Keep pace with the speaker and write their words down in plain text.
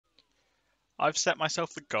I've set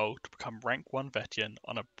myself the goal to become rank 1 veteran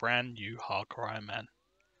on a brand new hardcore Ironman.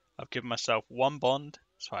 I've given myself 1 bond,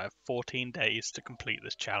 so I have 14 days to complete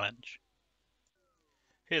this challenge.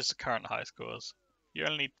 Here's the current high scores. You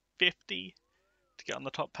only need 50 to get on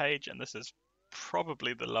the top page, and this is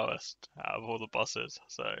probably the lowest out of all the bosses,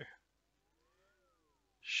 so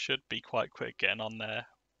should be quite quick getting on there.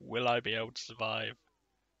 Will I be able to survive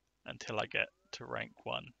until I get to rank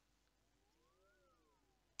 1?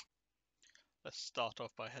 Let's start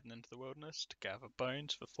off by heading into the wilderness to gather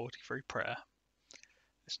bones for 43 prayer.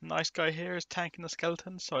 This nice guy here is tanking the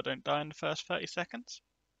skeletons so I don't die in the first 30 seconds.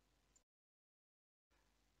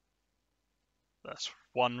 That's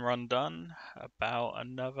 1 run done, about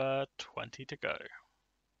another 20 to go.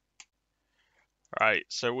 Right,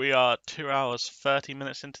 so we are 2 hours 30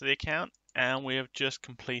 minutes into the account and we have just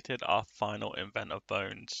completed our final invent of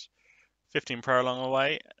bones. 15 prayer along the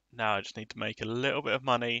way. Now I just need to make a little bit of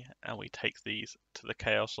money and we take these to the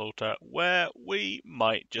Chaos Altar where we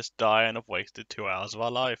might just die and have wasted 2 hours of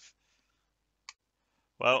our life.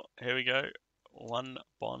 Well, here we go. 1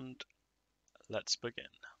 bond. Let's begin.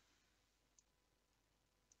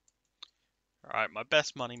 Alright, my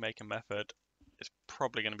best money making method is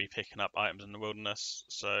probably going to be picking up items in the wilderness.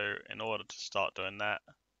 So in order to start doing that,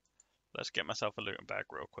 let's get myself a looting bag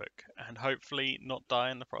real quick and hopefully not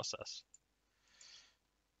die in the process.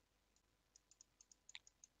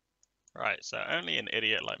 Right, so only an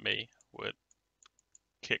idiot like me would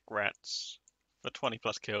kick rats for 20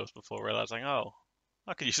 plus kills before realizing, oh,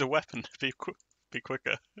 I could use a weapon to be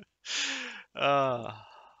quicker.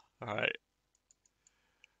 Alright.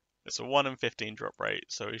 It's a 1 in 15 drop rate,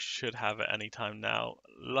 so we should have it any time now.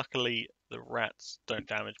 Luckily, the rats don't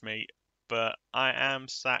damage me, but I am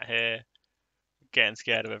sat here getting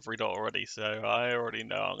scared of every dot already, so I already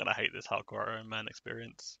know I'm going to hate this hardcore Iron Man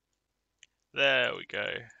experience. There we go.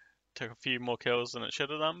 Took a few more kills than it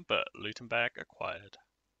should have done, but looting bag acquired.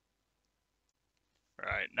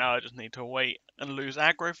 Right, now I just need to wait and lose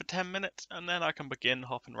aggro for 10 minutes, and then I can begin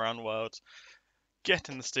hopping around worlds,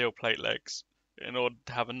 getting the steel plate legs, in order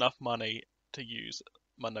to have enough money to use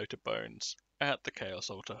my noted bones at the Chaos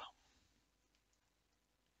Altar.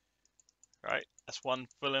 Right, that's 1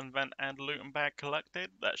 full invent and looting bag collected.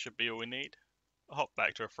 That should be all we need. I'll hop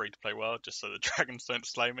back to a free-to-play world just so the dragons don't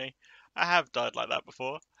slay me. I have died like that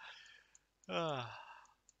before.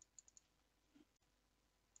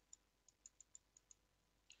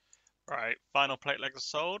 Right, final plate legs are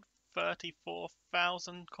sold.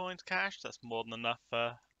 34,000 coins cash. That's more than enough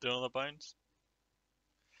for doing all the bones.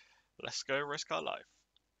 Let's go risk our life.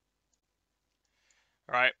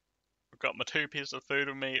 Alright, I've got my 2 pieces of food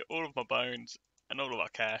with me, all of my bones, and all of our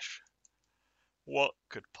cash. What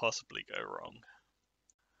could possibly go wrong?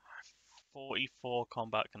 44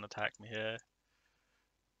 combat can attack me here.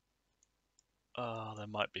 Oh, there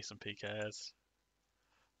might be some PKs.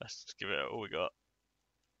 Let's just give it all we got.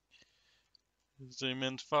 Zoom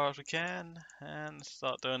in as far as we can and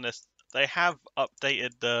start doing this. They have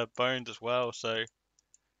updated the bones as well, so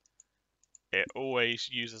it always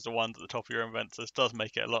uses the ones at the top of your invent, so this does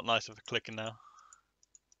make it a lot nicer for clicking now.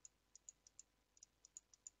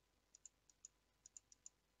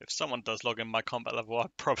 If someone does log in my combat level,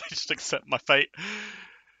 I'd probably just accept my fate.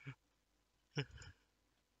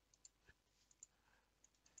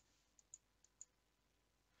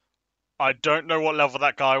 I don't know what level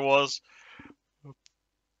that guy was.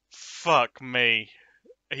 Fuck me.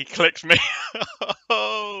 He clicked me.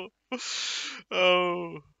 Oh.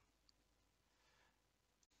 Oh.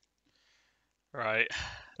 Right,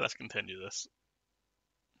 let's continue this.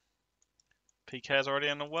 PK's already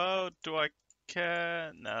in the world. Do I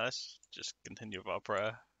care? No, let's just continue with our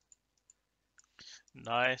prayer.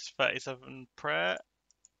 Nice, 37 prayer.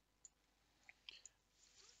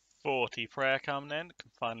 40 prayer coming in.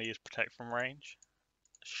 Can finally use protect from range.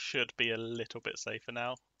 Should be a little bit safer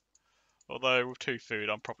now. Although with 2 food,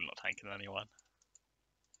 I'm probably not tanking anyone.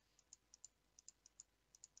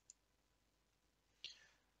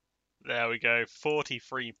 There we go.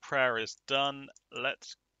 43 prayer is done.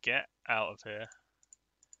 Let's get out of here.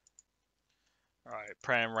 Alright,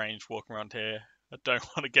 prayer in range, walking around here. I don't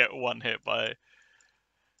want to get one hit by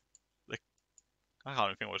the... I can't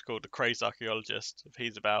even think what it's called. The crazed archaeologist. If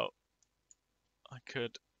he's about, I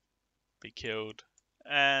could be killed.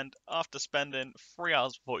 And after spending 3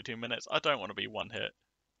 hours and 42 minutes, I don't want to be one hit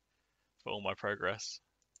for all my progress.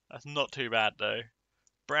 That's not too bad though.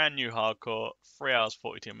 Brand new hardcore, 3 hours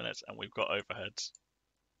 42 minutes, and we've got overheads.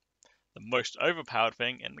 The most overpowered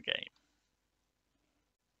thing in the game.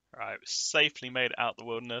 Alright, safely made it out the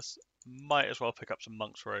wilderness. Might as well pick up some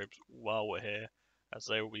monk's robes while we're here, as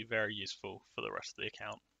they will be very useful for the rest of the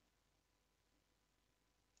account.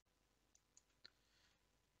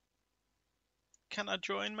 Can I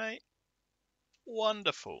join, mate?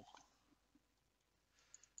 Wonderful.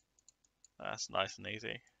 That's nice and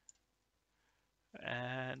easy.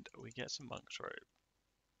 And we get some monk's robe.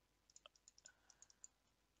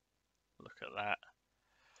 Look at that.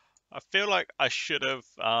 I feel like I should have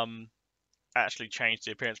actually changed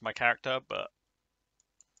the appearance of my character, but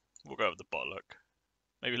we'll go with the bot look.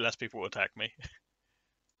 Maybe less people will attack me.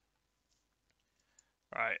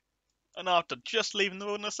 Right. And after just leaving the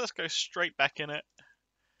wilderness, let's go straight back in it.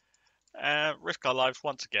 And risk our lives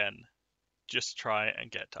once again, just to try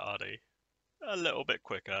and get to Ardy a little bit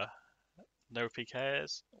quicker. No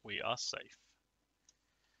PKs, we are safe.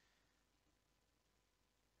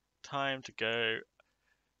 Time to go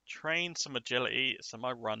train some agility so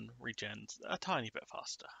my run regens a tiny bit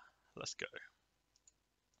faster. Let's go.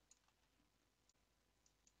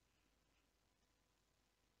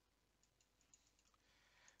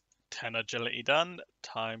 10 agility done.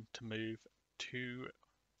 Time to move to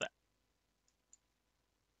that.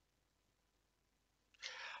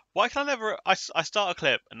 Why can I never... I start a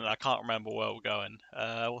clip and then I can't remember where we're going.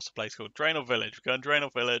 What's the place called? Draenor Village. We're going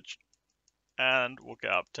Draenor Village and we'll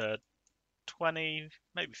get up to 20,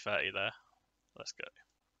 maybe 30 there. Let's go.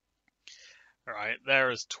 Alright, there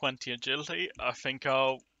is 20 agility. I think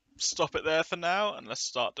I'll stop it there for now and let's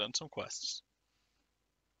start doing some quests.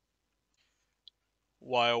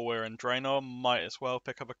 While we're in Draenor, might as well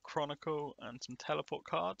pick up a Chronicle and some teleport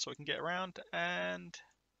cards so we can get around, and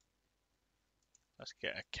let's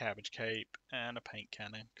get a cabbage cape and a paint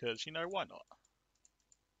cannon, because, you know, why not?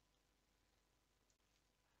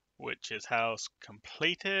 Witch's house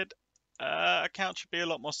completed. Account should be a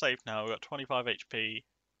lot more safe now. We've got 25 HP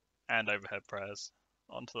and overhead prayers.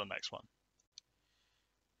 On to the next one.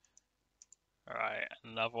 Alright,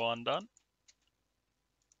 another one done.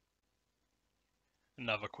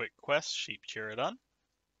 Another quick quest, Sheep Cheerer done.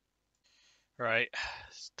 Right,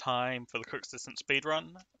 it's time for the Cook's Distance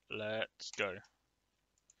speedrun. Let's go.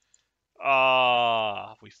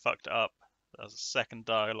 Ah, we fucked it up. There's a second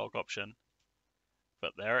dialogue option.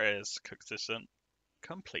 But there it is, Cook's Distance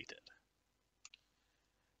completed.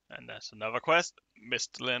 And that's another quest,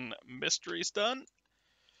 Mistlin Mysteries done.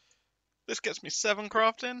 This gets me 7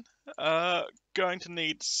 crafting. Going to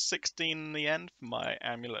need 16 in the end for my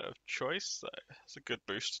amulet of choice, so it's a good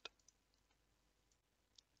boost.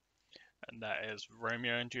 And that is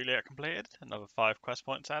Romeo and Juliet completed, another 5 quest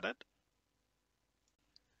points added.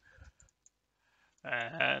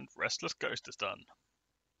 And Restless Ghost is done.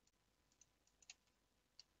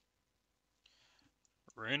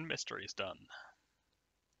 Rune Mysteries done.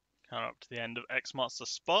 Coming up to the end of X Monster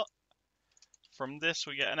Spot. From this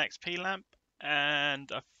we get an XP lamp, and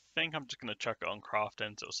I think I'm just going to chuck it on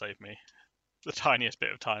crafting, so it'll save me the tiniest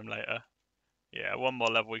bit of time later. Yeah, one more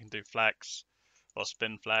level we can do flax, or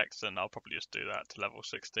spin flax, and I'll probably just do that to level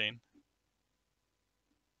 16.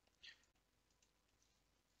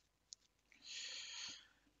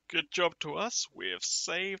 Good job to us, we have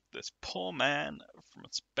saved this poor man from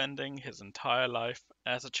spending his entire life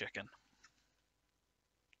as a chicken.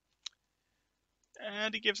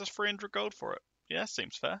 And he gives us 300 gold for it. Yeah,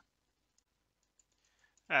 seems fair.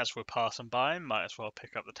 As we're passing by, might as well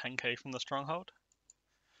pick up the 10k from the stronghold.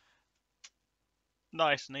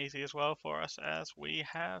 Nice and easy as well for us, as we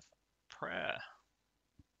have prayer.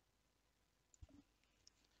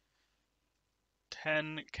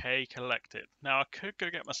 10k collected. Now I could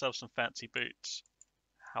go get myself some fancy boots.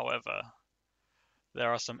 However,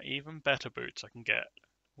 there are some even better boots I can get,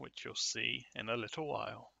 which you'll see in a little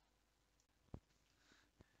while.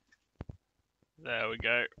 There we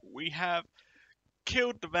go. We have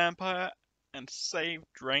killed the vampire and saved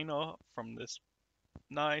Draenor from this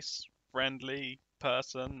nice, friendly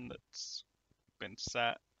person that's been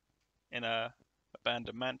sat in a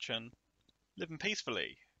abandoned mansion, living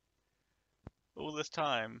peacefully. All this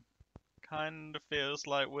time, kind of feels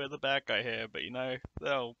like we're the bad guy here, but you know,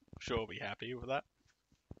 they'll sure be happy with that.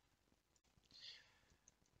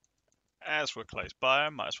 As we're close by, I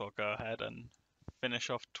might as well go ahead and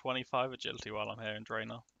finish off 25 agility while I'm here in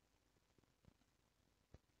Draenor.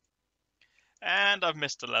 And I've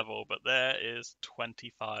missed a level, but there is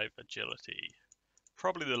 25 agility.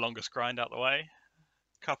 Probably the longest grind out the way.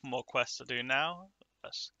 Couple more quests to do now.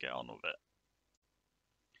 Let's get on with it.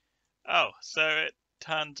 Oh, so it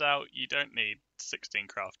turns out you don't need 16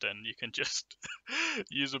 crafting. You can just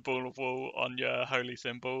use a ball of wool on your holy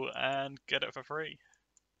symbol and get it for free.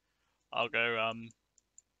 I'll go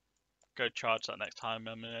charge that next time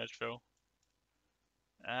I'm in Edgeville.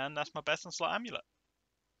 And that's my best in slot amulet.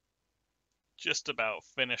 Just about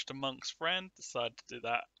finished a monk's friend. Decided to do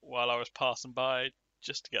that while I was passing by,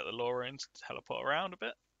 just to get the lore runes to teleport around a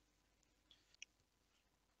bit.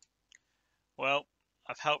 Well,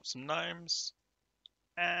 I've helped some gnomes,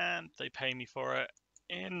 and they pay me for it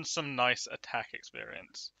in some nice attack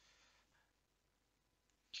experience.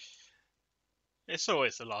 It's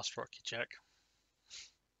always the last rock you check.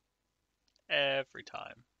 Every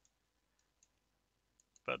time.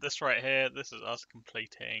 But this right here, this is us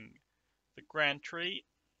completing the Grand Tree,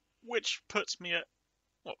 which puts me at,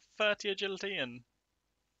 what, 30 agility, and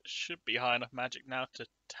should be high enough magic now to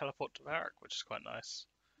teleport to Varric, which is quite nice.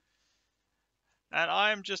 And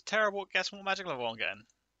I'm just terrible at guessing what magic level I'm getting.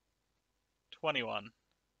 21.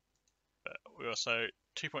 But we also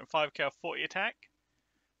 2.5k of 40 attack.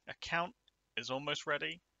 Account is almost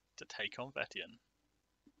ready to take on Vetian.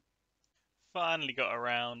 Finally got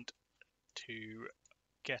around to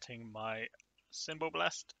getting my symbol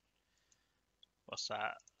blessed. What's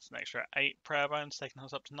that? It's an extra 8 prayer bones, taking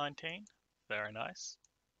us up to 19. Very nice.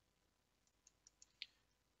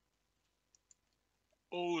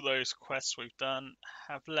 All those quests we've done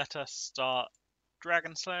have let us start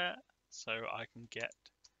Dragon Slayer, so I can get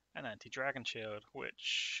an anti-dragon shield, which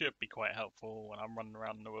should be quite helpful when I'm running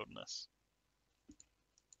around in the wilderness.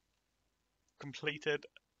 Completed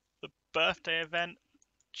the birthday event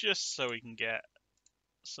just so we can get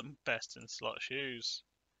some best in slot shoes,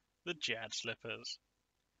 the Jad slippers,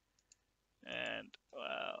 and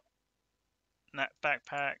well, that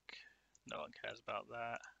backpack. No one cares about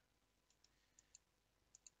that.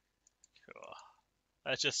 Cool.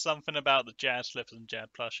 There's just something about the Jad slippers and Jad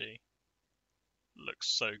plushie. Looks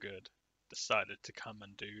so good. Decided to come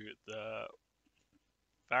and do the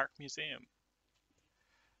Varric Museum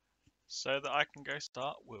so that I can go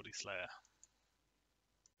start Wildy Slayer.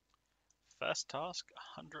 First task,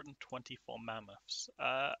 124 mammoths.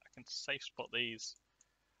 I can safe spot these.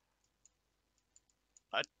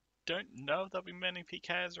 I don't know if there'll be many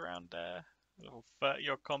PKs around there. 30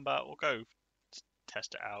 odd combat. We'll go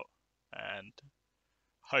test it out and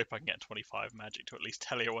hope I can get 25 magic to at least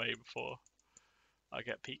tally away before I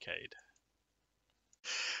get PK'd.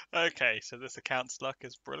 Okay, so this account's luck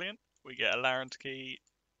is brilliant. We get a Larran's key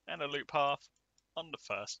and a loot path on the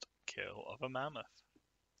first kill of a mammoth.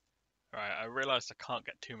 Right, I realised I can't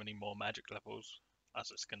get too many more magic levels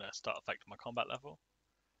as it's going to start affecting my combat level.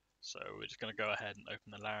 So we're just going to go ahead and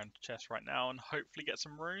open the Larran's chest right now and hopefully get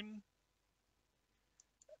some rune.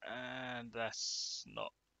 And that's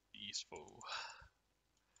not useful.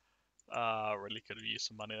 Really could have used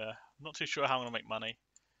some money there. I'm not too sure how I'm going to make money.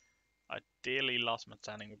 Ideally, last man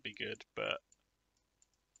standing would be good, but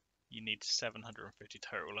you need 750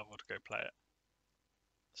 total level to go play it.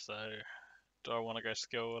 So, do I want to go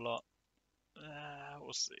skill a lot?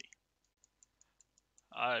 We'll see.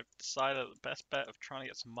 I've decided that the best bet of trying to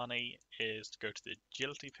get some money is to go to the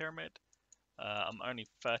agility pyramid. I'm only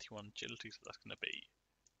 31 agility, so that's going to be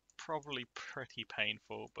probably pretty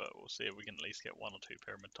painful, but we'll see if we can at least get 1 or 2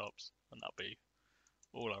 pyramid tops, and that'll be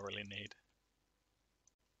all I really need.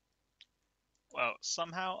 Well,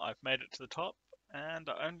 somehow I've made it to the top, and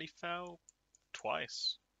I only fell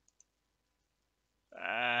twice.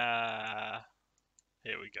 Here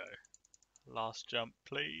we go. Last jump,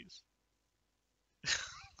 please.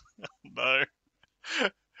 No.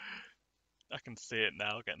 I can see it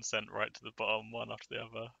now, getting sent right to the bottom, one after the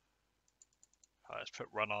other. Right, let's put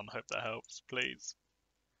run on, hope that helps, please.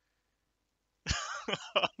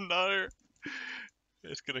 Oh no!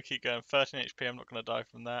 It's gonna keep going. 13 HP, I'm not gonna die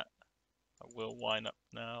from that. I will wind up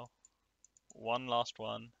now. One last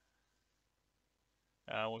one.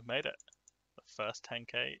 And we've made it. The first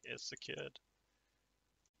 10k is secured.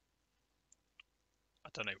 I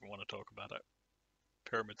don't even want to talk about it.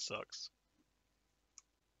 Pyramid sucks.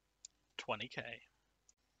 20k.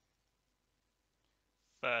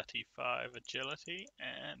 35 agility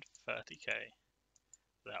and 30k.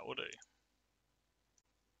 That will do.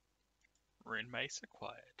 Rune mace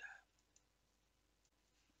acquired.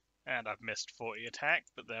 And I've missed 40 attack,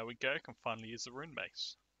 but there we go, can finally use the rune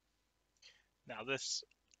mace. Now this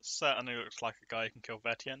certainly looks like a guy who can kill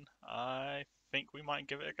Vetian. I think we might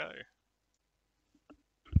give it a go.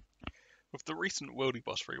 With the recent Wildy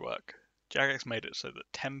boss rework, Jagex made it so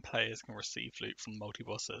that 10 players can receive loot from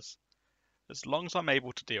multi-bosses. As long as I'm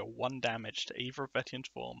able to deal 1 damage to either of Vetian's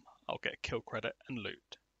form, I'll get kill credit and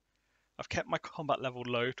loot. I've kept my combat level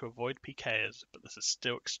low to avoid PKs, but this is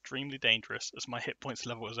still extremely dangerous as my hit points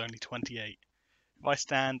level is only 28. If I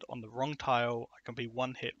stand on the wrong tile, I can be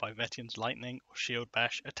one hit by Vetian's lightning or shield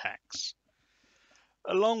bash attacks.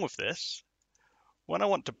 Along with this, when I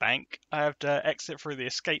want to bank, I have to exit through the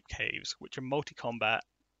escape caves, which are multi-combat,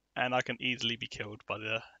 and I can easily be killed by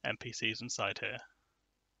the NPCs inside here.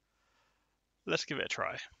 Let's give it a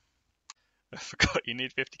try. I forgot you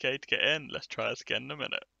need 50k to get in. Let's try this again in a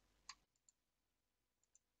minute.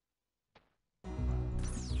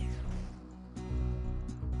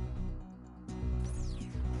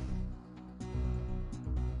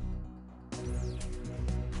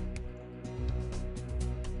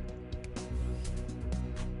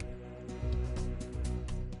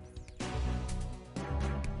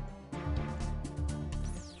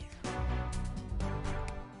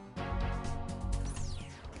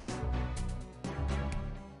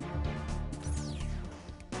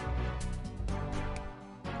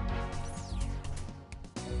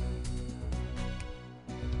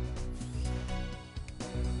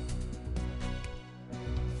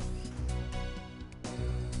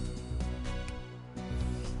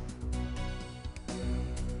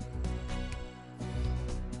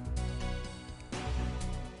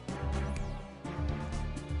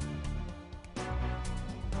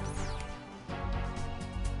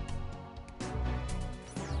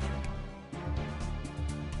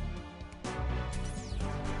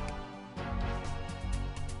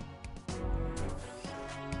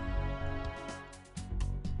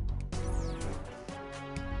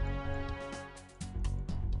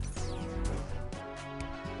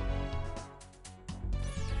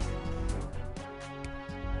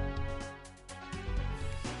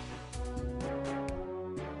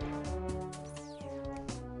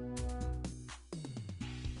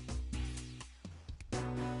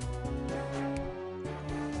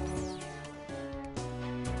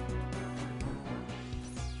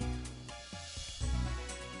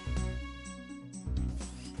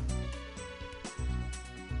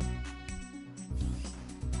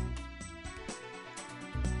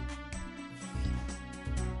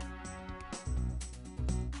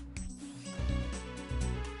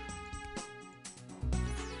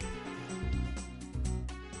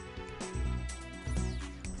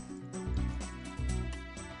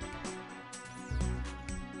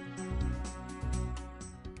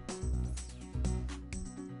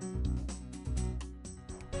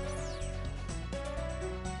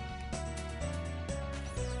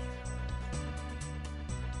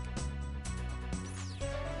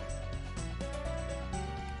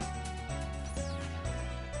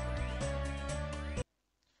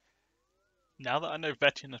 Now that I know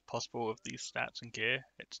Vetian is possible with these stats and gear,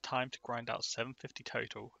 it's time to grind out 750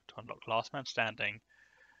 total to unlock Last Man Standing,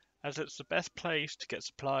 as it's the best place to get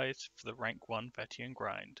supplies for the rank 1 Vetian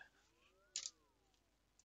grind.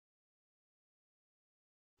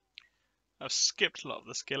 I've skipped a lot of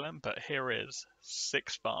the skilling, but here is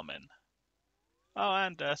 6 farming. Oh,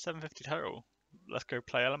 and 750 total. Let's go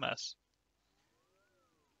play LMS.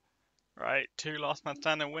 Right, 2 Last Man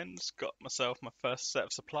Standing wins, got myself my first set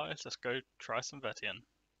of supplies, let's go try some Vetian.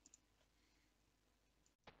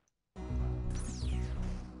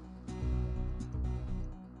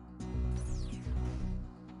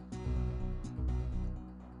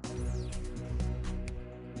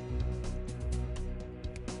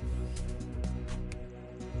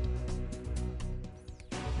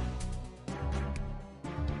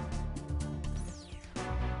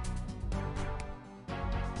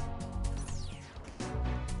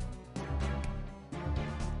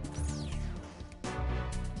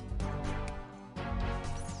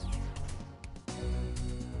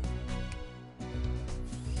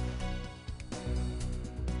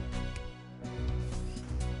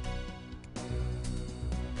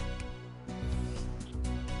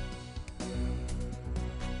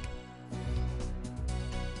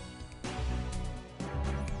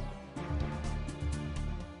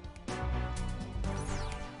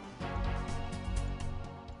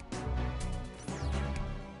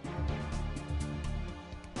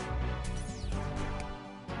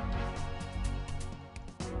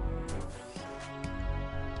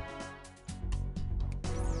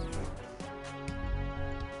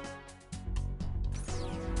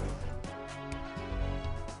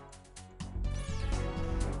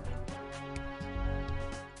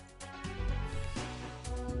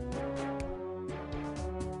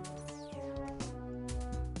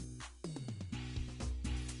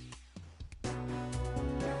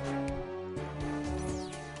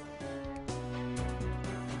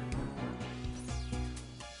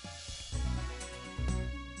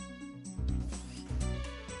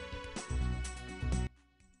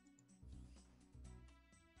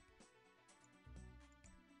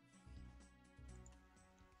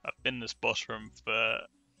 I've been in this boss room for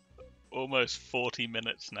almost 40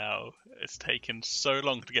 minutes now. It's taken so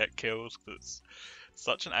long to get kills because it's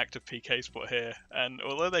such an active PK spot here. And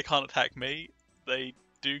although they can't attack me, they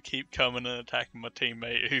do keep coming and attacking my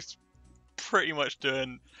teammate who's pretty much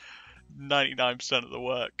doing 99% of the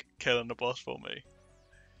work killing the boss for me.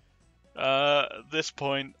 At this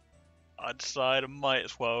point, I decide I might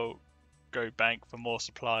as well go bank for more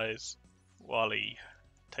supplies while he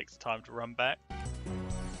takes the time to run back.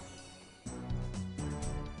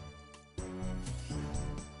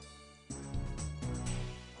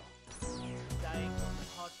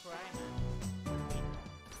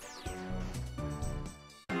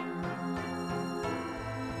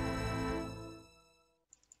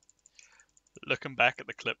 Looking back at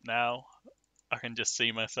the clip now, I can just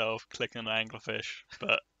see myself clicking an anglerfish,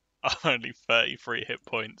 but I'm only 33 hit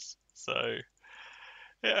points, so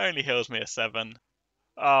it only heals me a 7.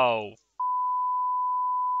 Oh,